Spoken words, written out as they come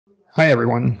Hi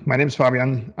everyone, my name is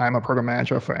Fabian. I'm a program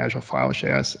manager for Azure File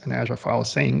Shares and Azure File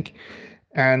Sync.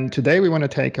 And today we want to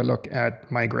take a look at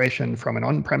migration from an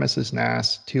on-premises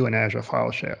NAS to an Azure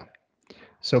File Share.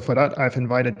 So for that, I've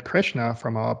invited Krishna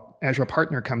from our Azure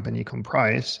partner company,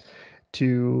 Komprise,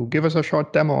 to give us a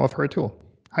short demo of her tool.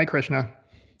 Hi, Krishna.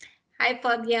 Hi,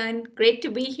 Fabian. Great to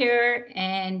be here.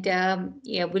 And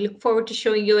yeah, we look forward to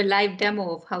showing you a live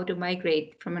demo of how to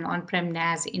migrate from an on-prem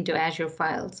NAS into Azure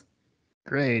files.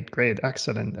 Great,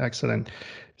 excellent, excellent.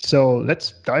 So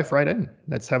let's dive right in.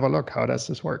 Let's have a look. How does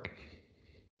this work?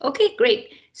 Okay,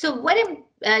 great. So what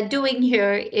I'm doing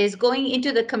here is going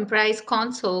into the Komprise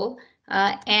console.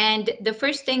 And the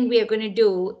first thing we are going to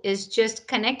do is just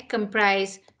connect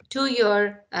Komprise to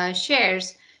your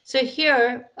shares. So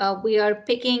here we are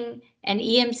picking an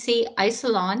EMC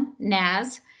Isilon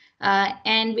NAS.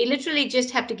 And we literally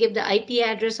just have to give the IP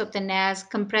address of the NAS.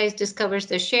 Komprise discovers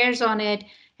the shares on it.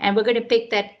 And we're going to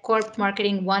pick that Corp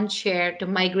Marketing 1 share to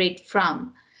migrate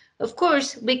from. Of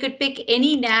course, we could pick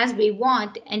any NAS we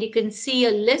want, and you can see a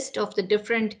list of the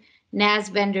different NAS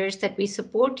vendors that we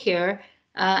support here,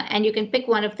 and you can pick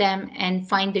one of them and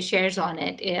find the shares on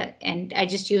it. And I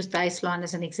just used the Isilon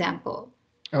as an example.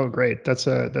 Oh, great. That's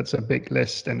a big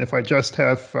list. And if I just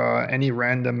have any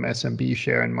random SMB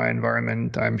share in my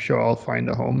environment, I'm sure I'll find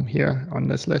a home here on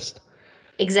this list.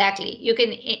 Exactly. You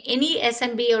can any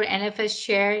SMB or NFS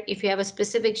share. If you have a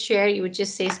specific share, you would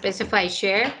just say specify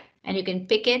share, and you can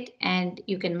pick it and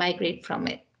you can migrate from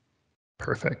it.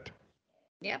 Perfect.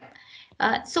 Yep.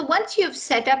 So once you've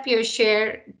set up your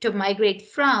share to migrate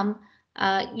from,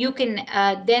 you can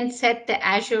then set the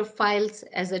Azure files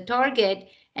as a target.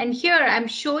 And here I'm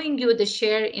showing you the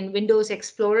share in Windows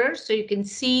Explorer, so you can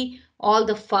see all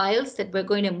the files that we're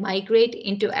going to migrate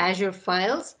into Azure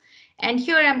files. And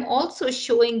here I'm also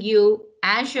showing you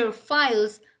Azure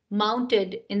files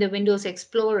mounted in the Windows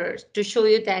Explorer to show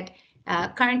you that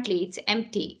currently it's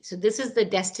empty. So this is the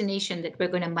destination that we're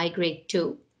going to migrate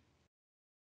to.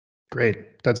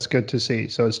 Great. That's good to see.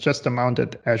 So it's just a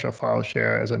mounted Azure File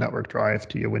Share as a network drive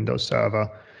to your Windows server.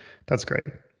 That's great.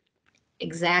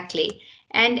 Exactly.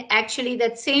 And actually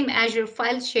that same Azure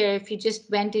File Share, if you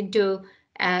just went into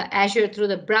Azure through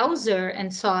the browser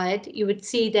and saw it, you would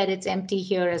see that it's empty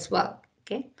here as well.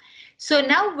 Okay. So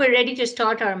now we're ready to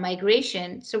start our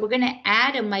migration. So we're going to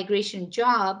add a migration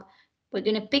job. We're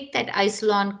going to pick that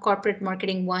Isilon Corporate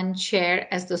Marketing 1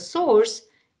 share as the source,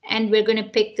 and we're going to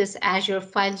pick this Azure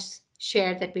File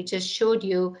Share that we just showed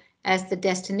you as the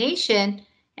destination.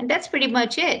 And that's pretty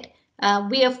much it.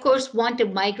 We, of course, want to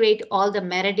migrate all the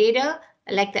metadata,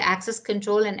 like the access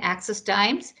control and access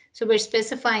times. So we're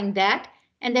specifying that.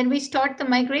 And then we start the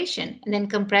migration. And then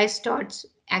Komprise starts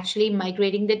actually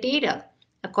migrating the data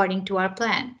according to our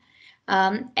plan.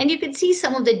 And you can see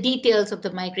some of the details of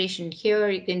the migration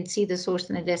here. You can see the source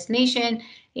and the destination.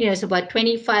 It's about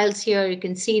 20 files here. You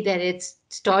can see that it's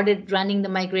started running the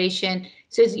migration.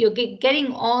 So you're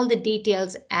getting all the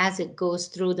details as it goes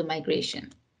through the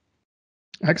migration.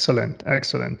 Excellent,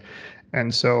 excellent.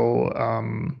 And so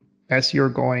as you're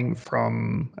going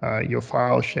from your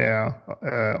file share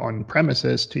on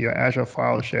premises to your Azure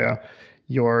File Share,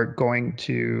 you're going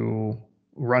to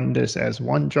run this as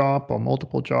one job or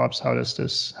multiple jobs? How does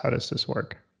this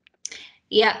work?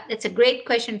 Yeah, that's a great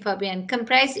question, Fabian.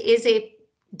 Komprise is a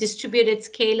distributed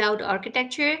scale-out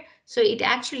architecture, so it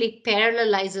actually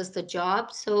parallelizes the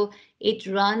job. So it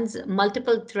runs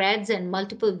multiple threads and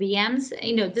multiple VMs.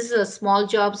 This is a small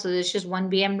job, so there's just one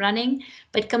VM running,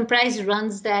 but Komprise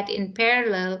runs that in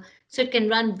parallel, so it can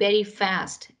run very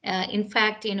fast. In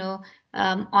fact,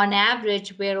 on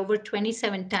average, we're over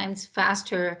 27 times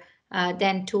faster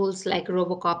than tools like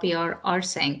Robocopy or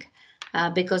rsync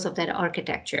because of that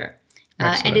architecture.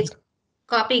 And it's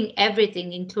copying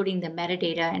everything, including the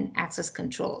metadata and access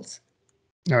controls.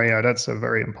 Oh yeah, that's a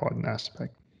very important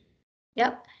aspect.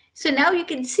 Yep. So now you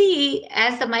can see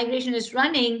as the migration is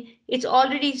running, it's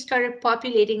already started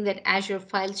populating that Azure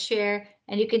File Share.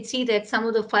 And you can see that some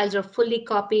of the files are fully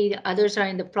copied, others are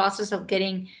in the process of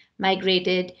getting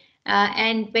migrated.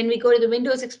 And when we go to the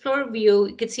Windows Explorer view,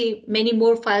 you can see many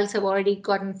more files have already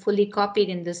gotten fully copied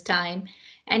in this time.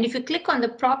 And if you click on the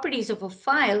properties of a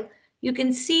file, you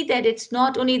can see that it's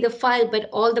not only the file, but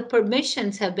all the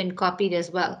permissions have been copied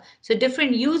as well. So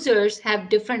different users have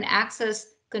different access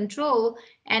control,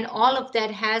 and all of that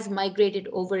has migrated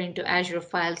over into Azure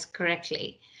files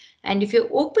correctly. And if you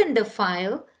open the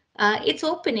file, it's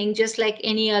opening just like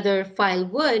any other file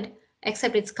would,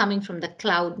 except it's coming from the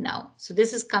cloud now. So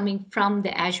this is coming from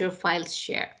the Azure File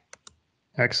Share.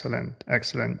 Excellent,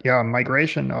 excellent. Yeah,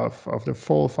 migration of the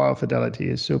full file fidelity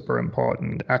is super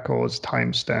important. Echoes,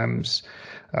 timestamps,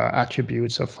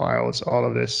 attributes of files, all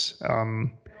of this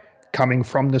coming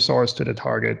from the source to the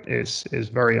target is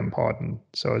very important.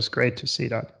 So it's great to see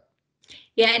that.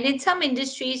 Yeah, and in some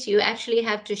industries, you actually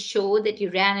have to show that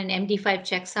you ran an MD5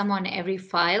 checksum on every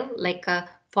file, like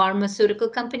pharmaceutical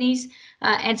companies.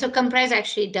 And so Komprise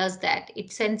actually does that.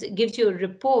 Gives you a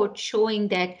report showing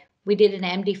that we did an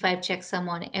MD5 checksum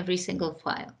on every single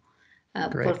file for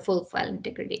Great. full file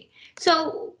integrity.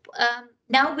 So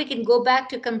now we can go back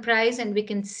to Komprise and we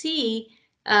can see,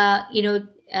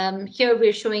 here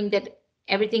we're showing that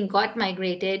everything got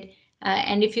migrated.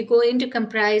 And if you go into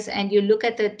Komprise and you look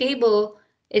at the table,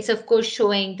 it's of course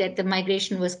showing that the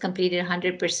migration was completed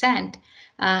 100%,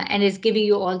 and it's giving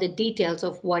you all the details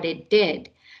of what it did.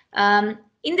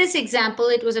 In this example,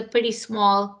 it was a pretty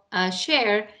small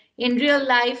share. In real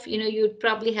life, you'd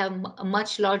probably have a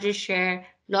much larger share,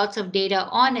 lots of data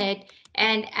on it.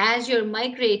 And as you're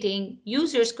migrating,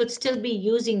 users could still be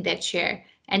using that share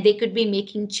and they could be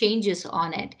making changes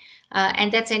on it.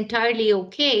 And that's entirely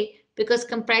okay because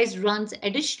Komprise runs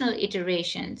additional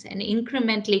iterations and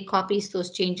incrementally copies those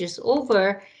changes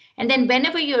over. And then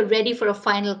whenever you're ready for a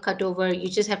final cutover, you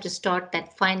just have to start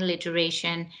that final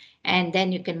iteration and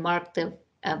then you can mark the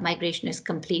migration as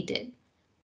completed.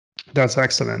 That's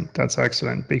excellent. That's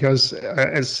excellent because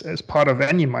as part of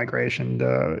any migration,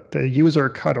 the user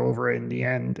cutover in the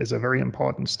end is a very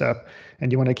important step,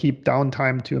 and you want to keep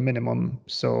downtime to a minimum.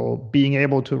 So being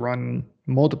able to run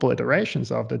multiple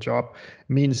iterations of the job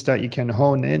means that you can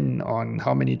hone in on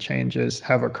how many changes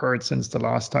have occurred since the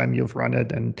last time you've run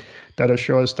it, and that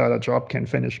assures that a job can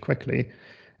finish quickly.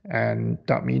 And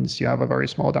that means you have a very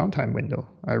small downtime window.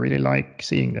 I really like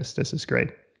seeing this. This is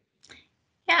great.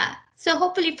 Yeah, so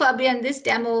hopefully, Fabian, this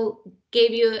demo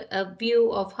gave you a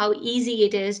view of how easy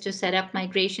it is to set up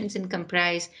migrations in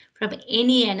Komprise from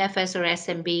any NFS or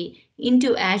SMB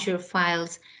into Azure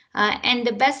files. And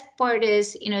the best part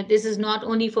is, this is not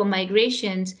only for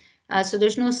migrations, so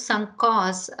there's no sunk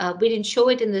costs. We didn't show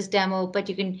it in this demo, but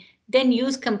you can then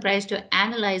use Komprise to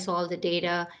analyze all the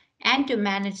data and to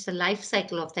manage the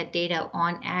lifecycle of that data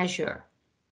on Azure.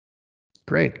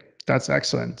 Great. That's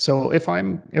excellent. So if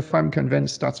I'm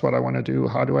convinced that's what I want to do,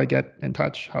 how do I get in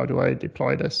touch? How do I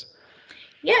deploy this?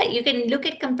 Yeah, you can look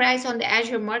at Komprise on the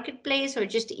Azure Marketplace or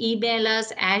just email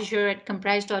us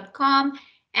azure@komprise.com.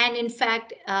 And in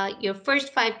fact, your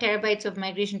first 5 TB of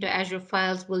migration to Azure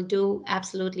files will do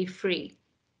absolutely free.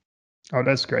 Oh,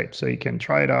 that's great. So you can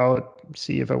try it out,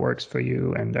 see if it works for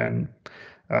you, and then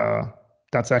uh,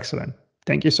 that's excellent.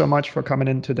 Thank you so much for coming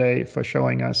in today, for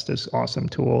showing us this awesome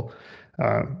tool.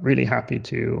 Really happy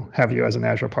to have you as an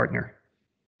Azure partner.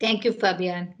 Thank you,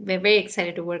 Fabian. We're very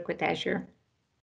excited to work with Azure.